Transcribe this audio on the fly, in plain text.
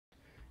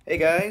Hey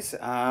guys,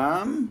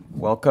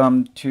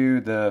 welcome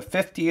to the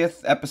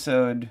 50th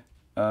episode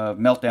of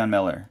Meltdown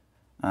Miller.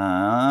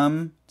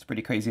 It's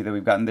pretty crazy that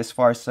we've gotten this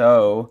far.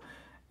 So,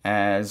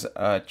 as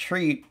a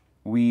treat,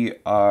 we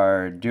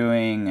are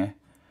doing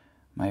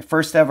my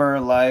first ever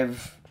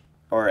live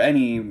or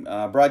any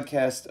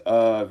broadcast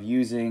of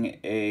using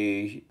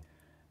a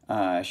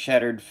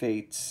Shattered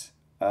Fates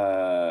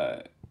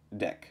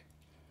deck.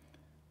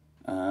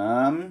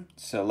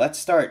 So let's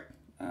start.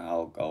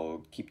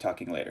 I'll keep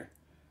talking later.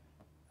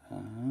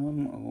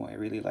 Oh, I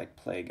really like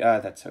Plague.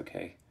 That's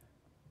okay.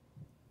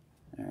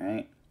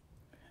 Alright.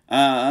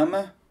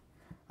 I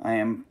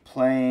am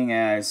playing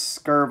as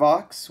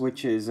Skervox,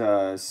 which is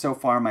so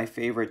far one of my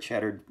favorite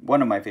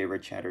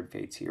Shattered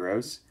Fates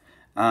heroes.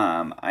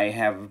 I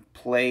have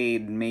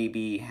played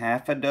maybe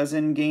half a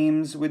dozen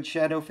games with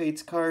Shattered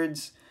Fates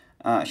cards.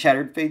 So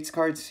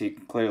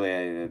clearly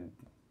I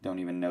don't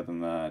even know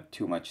them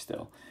too much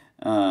still.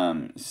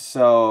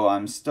 So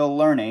I'm still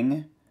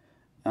learning.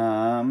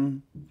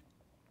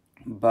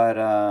 But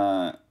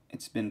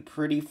it's been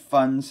pretty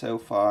fun so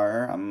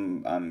far.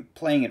 I'm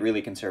playing it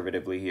really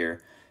conservatively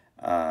here.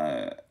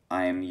 I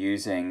am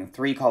using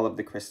 3 Call of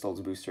the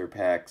Crystals booster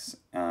packs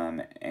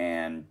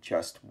and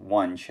just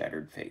 1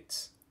 Shattered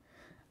Fates.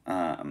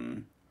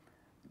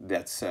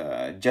 That's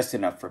just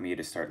enough for me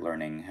to start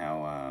learning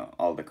how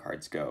all the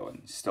cards go,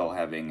 and still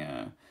having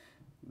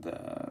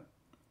the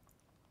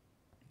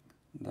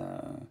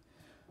the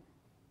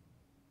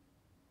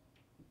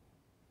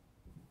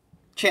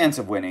chance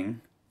of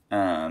winning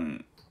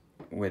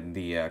with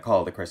the Call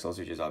of the Crystals,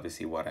 which is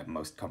obviously what I'm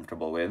most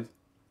comfortable with.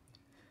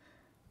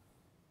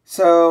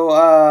 So,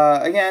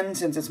 again,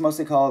 since it's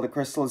mostly Call of the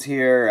Crystals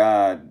here,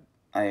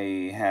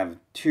 I have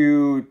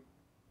 2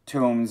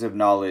 Tomes of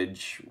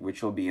Knowledge,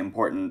 which will be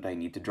important. I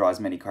need to draw as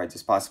many cards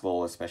as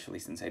possible, especially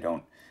since I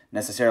don't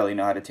necessarily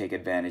know how to take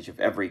advantage of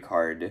every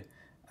card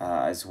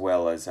as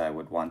well as I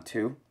would want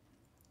to.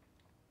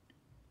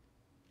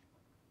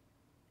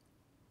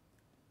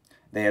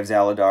 They have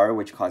Zaladar,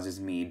 which causes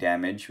me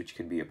damage, which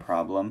could be a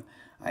problem.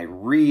 I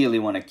really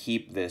want to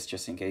keep this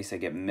just in case I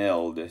get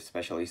milled,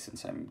 especially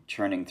since I'm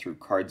churning through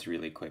cards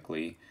really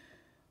quickly.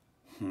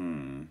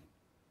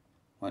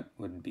 What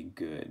would be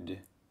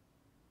good?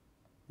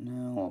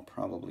 No, I'll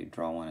probably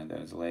draw one of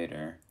those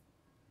later.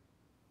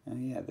 Oh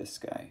yeah, this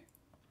guy.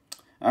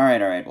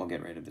 Alright, we'll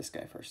get rid of this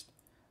guy first.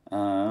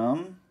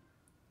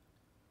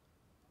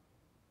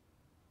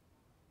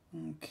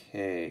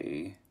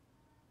 Okay.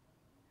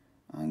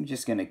 I'm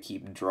just gonna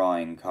keep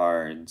drawing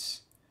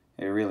cards.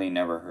 It really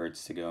never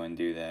hurts to go and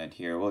do that.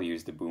 Here, we'll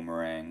use the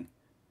boomerang.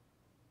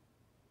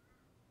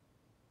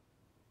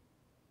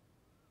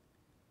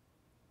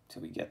 So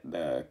we get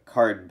the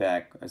card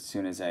back as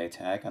soon as I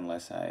attack,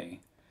 unless I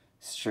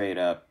straight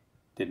up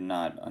did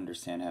not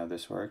understand how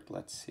this worked.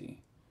 Let's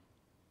see.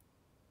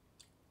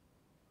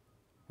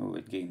 Oh,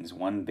 it gains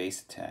 1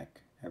 base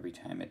attack every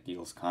time it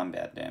deals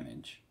combat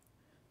damage.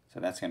 So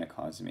that's going to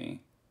cause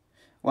me...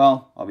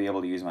 Well, I'll be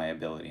able to use my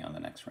ability on the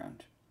next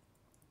round.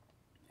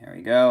 There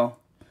we go.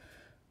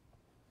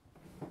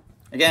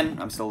 Again,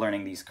 I'm still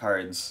learning these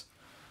cards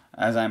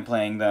as I'm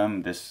playing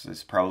them.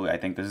 I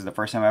think this is the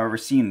first time I've ever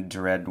seen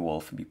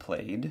Dreadwolf be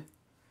played.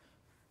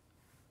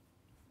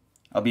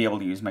 I'll be able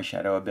to use my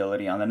Shadow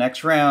ability on the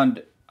next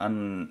round,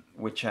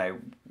 which I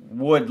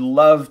would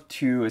love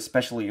to,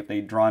 especially if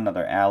they draw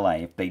another ally.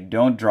 If they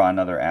don't draw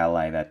another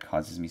ally, that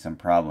causes me some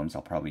problems.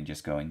 I'll probably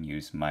just go and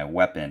use my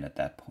weapon at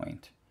that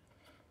point.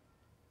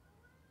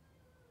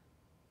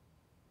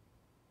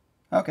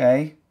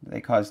 Okay, they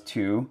caused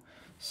 2,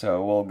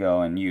 so we'll go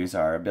and use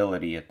our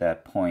ability at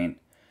that point.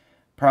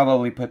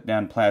 Probably put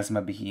down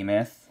Plasma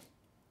Behemoth.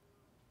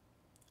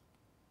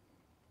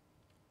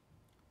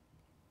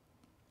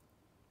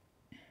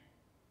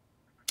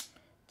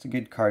 It's a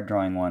good card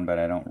drawing one, but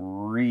I don't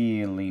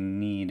really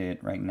need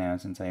it right now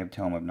since I have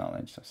Tome of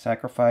Knowledge. So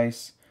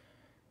sacrifice.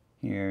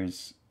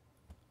 Let's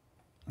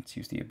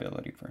use the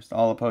ability first.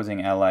 All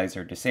opposing allies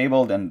are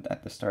disabled and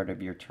at the start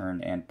of your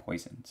turn and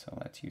poisoned. So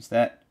let's use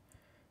that.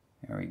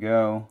 There we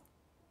go.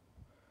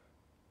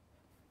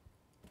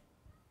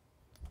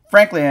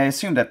 Frankly, I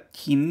assumed that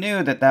he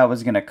knew that that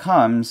was going to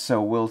come,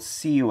 so we'll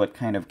see what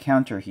kind of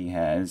counter he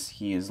has.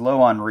 He is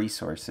low on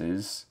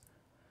resources.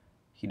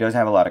 He does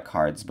have a lot of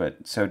cards,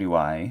 but so do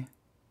I.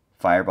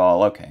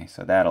 Fireball, okay,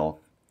 so that'll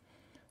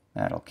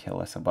kill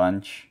us a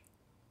bunch.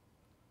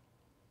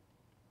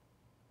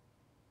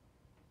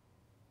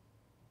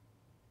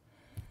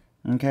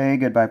 Okay,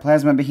 goodbye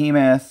Plasma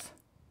Behemoth.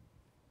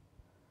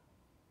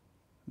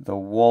 The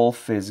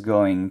wolf is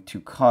going to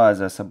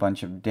cause us a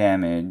bunch of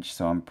damage,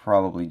 so I'm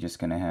probably just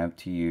going to have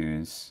to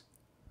use...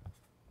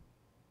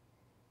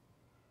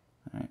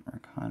 Alright,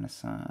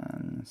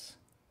 Reconnaissance.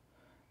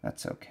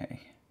 That's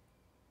okay.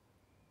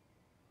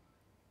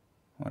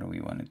 What do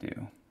we want to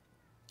do?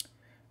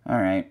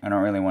 Alright, I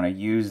don't really want to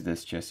use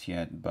this just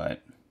yet,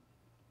 but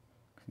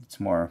it's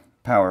more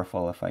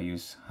powerful if I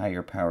use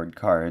higher powered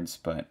cards,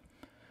 but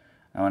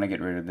I want to get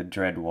rid of the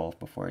Dreadwolf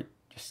before it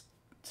just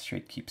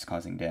straight keeps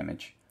causing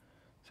damage.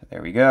 So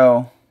there we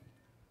go.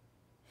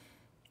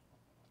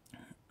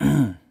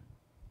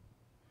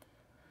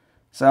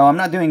 So I'm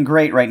not doing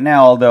great right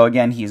now, although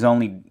again he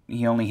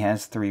only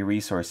has 3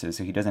 resources,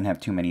 so he doesn't have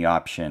too many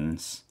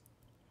options.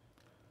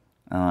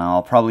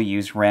 I'll probably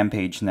use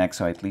Rampage next,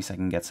 so at least I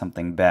can get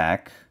something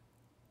back.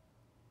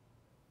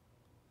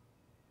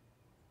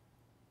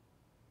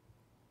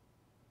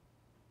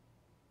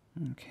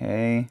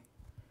 Okay.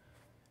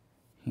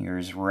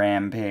 Here's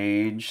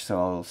Rampage, so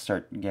I'll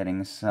start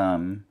getting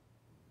some.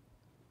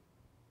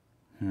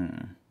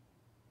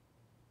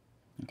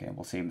 Okay,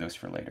 we'll save those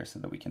for later so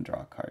that we can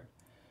draw a card.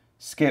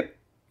 Skip.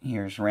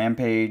 Here's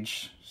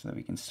Rampage, so that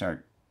we can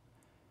start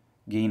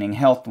gaining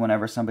health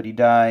whenever somebody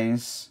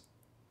dies.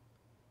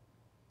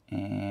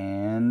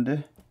 And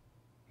here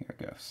it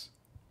goes.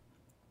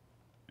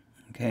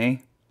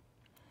 Okay.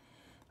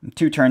 I'm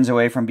 2 turns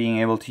away from being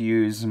able to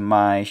use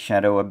my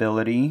Shadow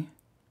ability.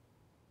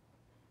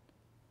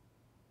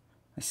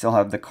 I still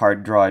have the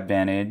card draw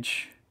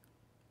advantage.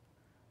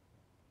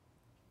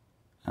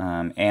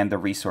 And the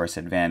resource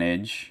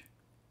advantage.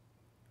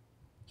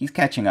 He's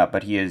catching up,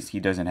 but he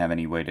doesn't have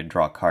any way to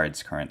draw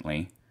cards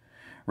currently.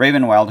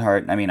 Raven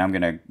Wildheart, I mean, I'm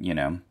gonna, you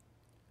know,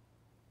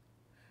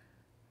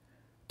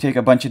 take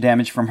a bunch of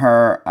damage from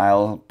her.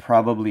 I'll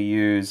probably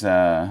use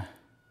Book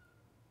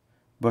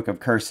of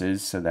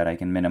Curses so that I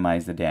can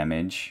minimize the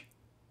damage.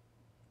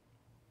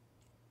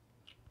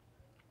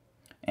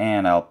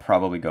 And I'll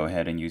probably go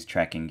ahead and use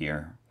Tracking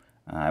Gear.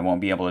 I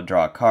won't be able to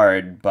draw a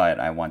card, but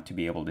I want to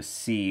be able to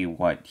see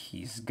what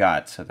he's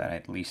got so that I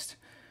at least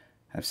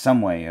have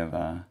some way of...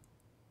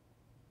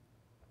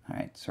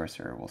 Alright,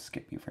 Sorcerer, we'll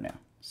skip you for now.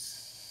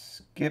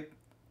 Skip.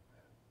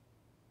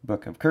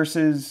 Book of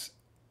Curses.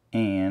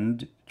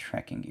 And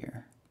Tracking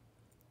Gear.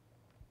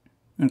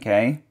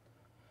 Okay.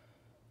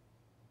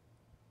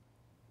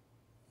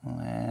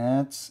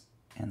 Let's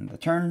end the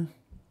turn.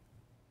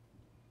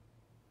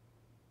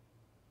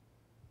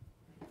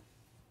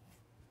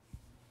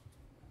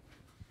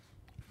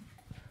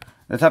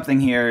 The tough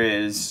thing here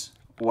is,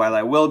 while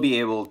I will be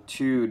able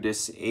to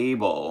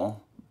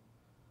disable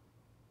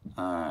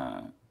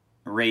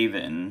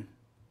Raven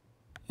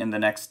in the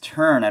next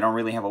turn, I don't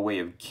really have a way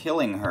of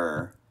killing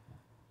her.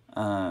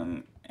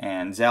 And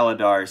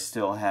Zaladar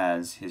still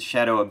has his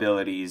Shadow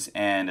abilities,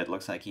 and it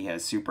looks like he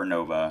has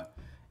Supernova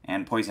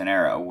and Poison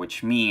Arrow,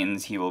 which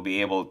means he will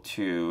be able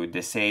to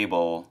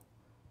disable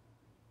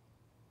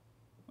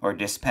or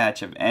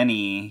dispatch of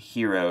any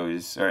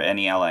heroes or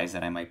any allies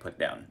that I might put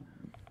down.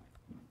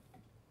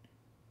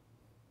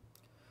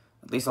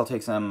 At least I'll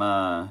take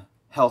some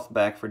health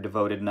back for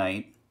Devoted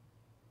Knight.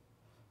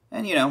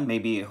 And, you know,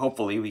 maybe,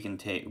 hopefully, we can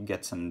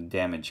get some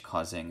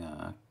damage-causing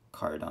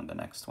card on the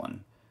next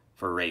one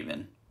for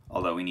Raven.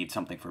 Although we need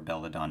something for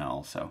Belladonna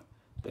also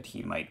that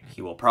he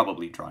will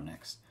probably draw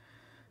next.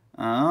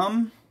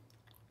 Yeah,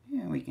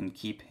 we can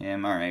keep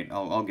him. All right,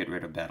 I'll get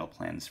rid of Battle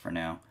Plans for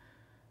now.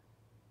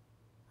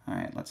 All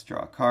right, let's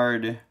draw a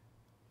card.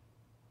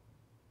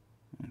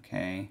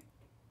 Okay,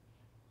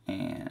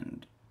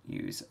 and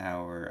use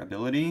our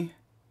ability.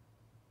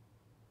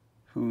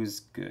 Who's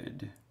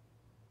good?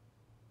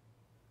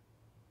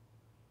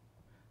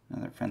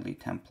 Another friendly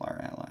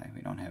Templar ally.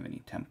 We don't have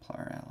any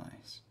Templar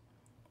allies.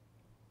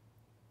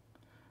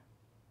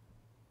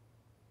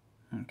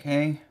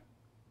 Okay.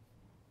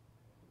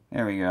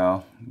 There we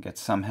go. Get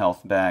some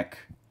health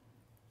back.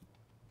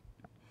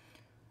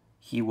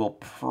 He will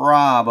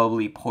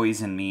probably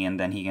poison me, and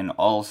then he can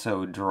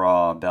also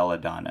draw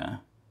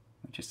Belladonna,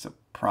 which is a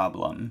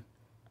problem.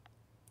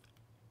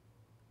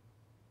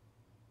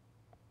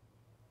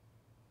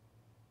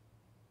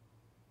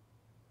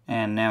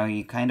 And now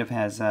he kind of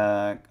has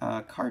a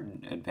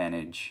card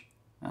advantage.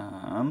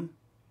 So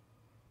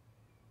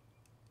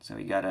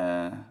we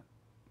gotta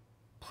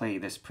play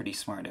this pretty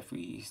smart if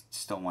we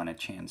still want a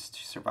chance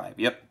to survive.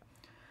 Yep.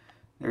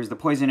 There's the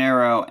Poison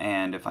Arrow,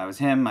 and if I was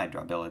him, I'd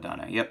draw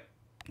Belladonna. Yep.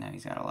 Now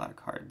he's got a lot of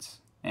cards.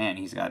 And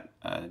he's got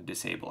a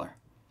Disabler.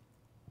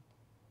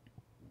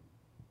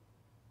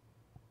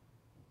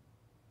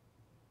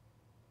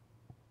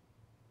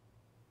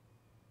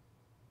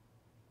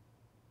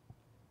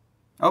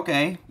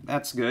 Okay,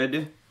 that's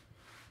good.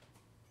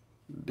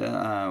 We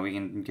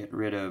can get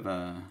rid of...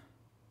 Alright,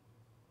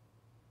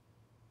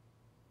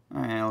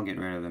 I'll get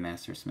rid of the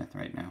Master Smith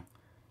right now.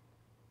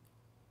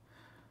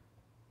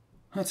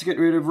 Let's get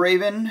rid of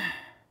Raven.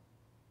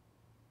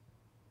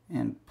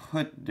 And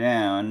put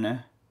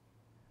down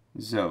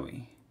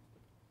Zoe.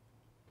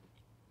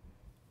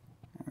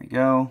 There we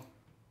go.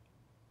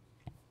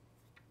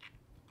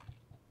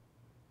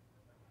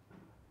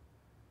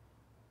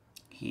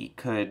 He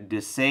could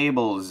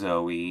disable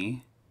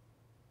Zoe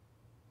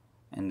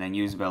and then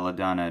use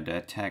Belladonna to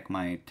attack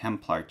my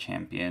Templar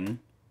champion.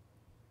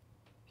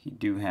 He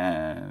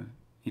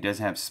does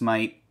have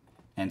Smite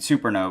and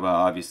Supernova,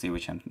 obviously,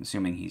 which I'm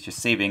assuming he's just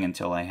saving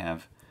until I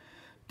have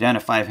down to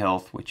 5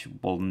 health, which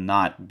will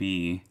not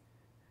be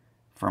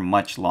for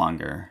much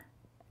longer.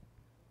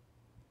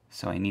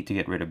 So I need to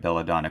get rid of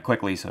Belladonna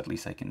quickly, so at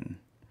least I can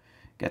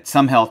get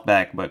some health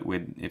back. But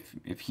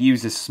if he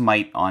uses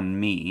Smite on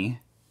me,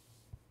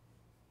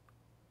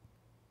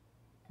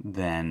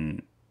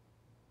 then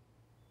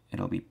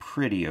it'll be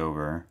pretty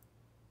over.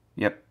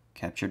 Yep,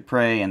 captured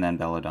prey, and then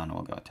Belladonna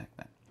will go attack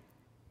that.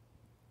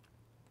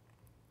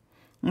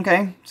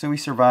 Okay, so we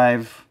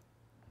survive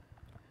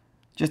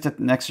just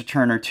an extra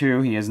turn or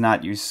two. He has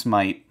not used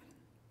Smite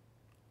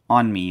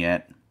on me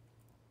yet.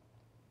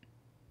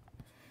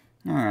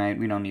 Alright,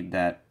 we don't need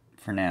that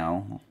for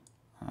now.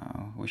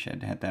 Wish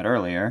I'd had that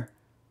earlier.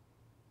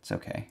 It's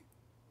okay.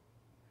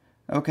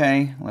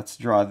 Okay, let's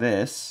draw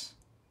this.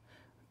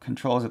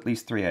 Controls at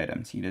least 3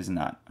 items. He does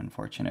not,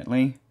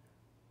 unfortunately.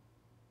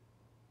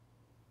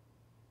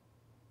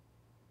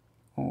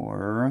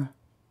 Or...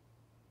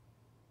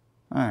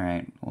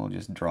 Alright, we'll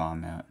just draw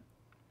him out.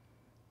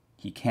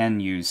 He can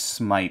use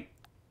Smite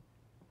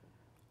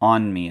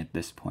on me at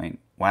this point.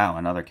 Wow,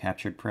 another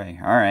captured prey.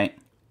 Alright.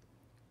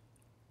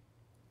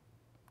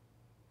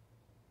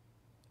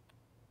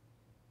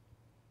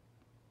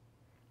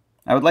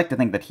 I would like to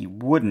think that he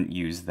wouldn't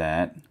use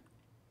that.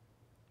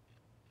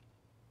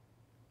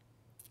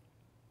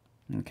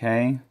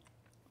 Okay,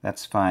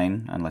 that's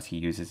fine, unless he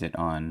uses it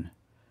on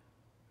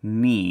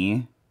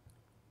me.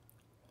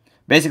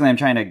 Basically, I'm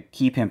trying to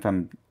keep him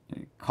from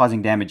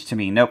causing damage to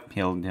me. Nope,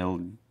 he'll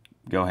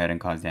go ahead and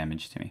cause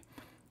damage to me.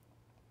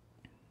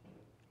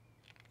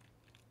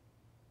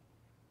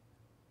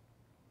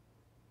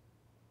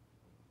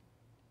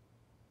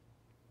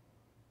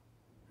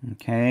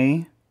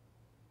 Okay.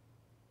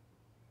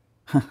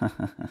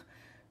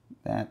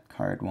 That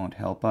card won't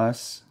help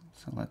us,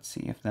 so let's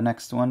see if the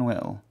next one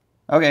will.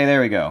 Okay,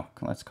 there we go.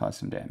 Let's cause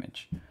some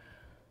damage.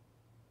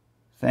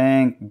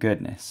 Thank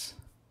goodness.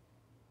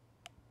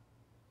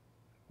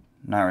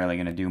 Not really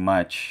going to do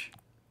much.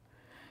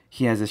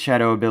 He has a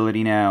shadow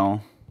ability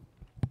now.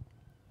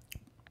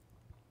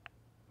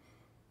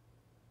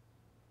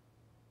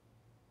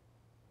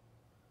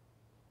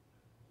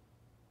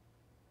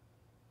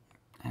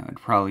 I would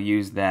probably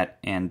use that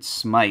and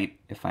Smite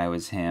if I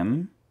was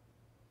him.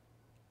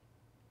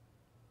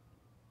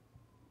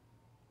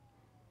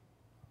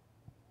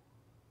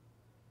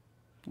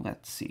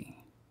 Let's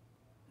see.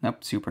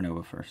 Nope,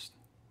 Supernova first.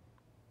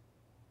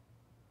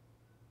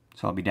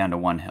 So I'll be down to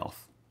 1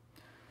 health.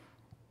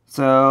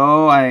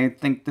 So I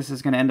think this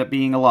is going to end up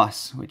being a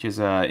loss, which is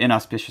an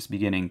inauspicious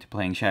beginning to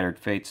playing Shattered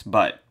Fates,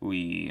 but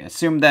we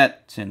assumed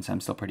that since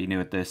I'm still pretty new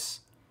at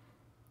this.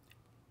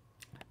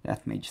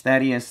 Death Mage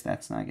Thaddeus,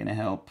 that's not going to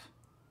help.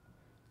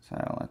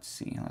 So let's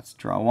see. Let's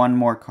draw 1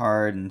 more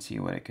card and see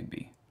what it could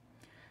be.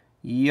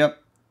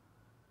 Yep.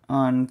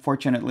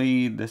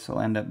 Unfortunately, this will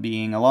end up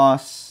being a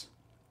loss.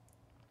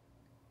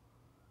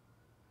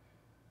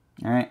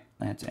 Alright,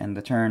 let's end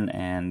the turn,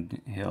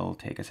 and he'll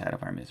take us out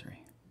of our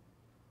misery.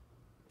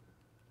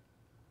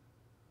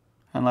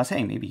 Unless,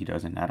 hey, maybe he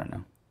doesn't. I don't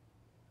know.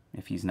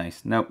 If he's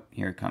nice. Nope,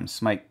 here comes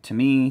Smite to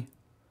me.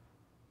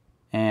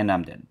 And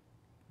I'm dead.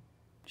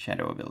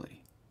 Shadow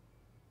ability.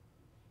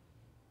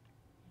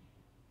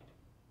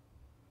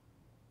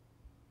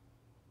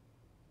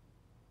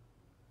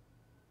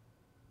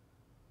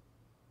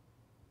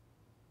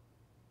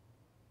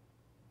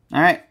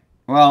 Alright,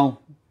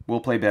 well, we'll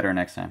play better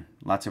next time.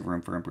 Lots of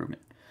room for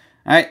improvement.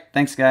 Alright,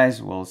 thanks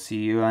guys. We'll see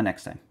you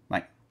next time.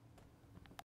 Bye.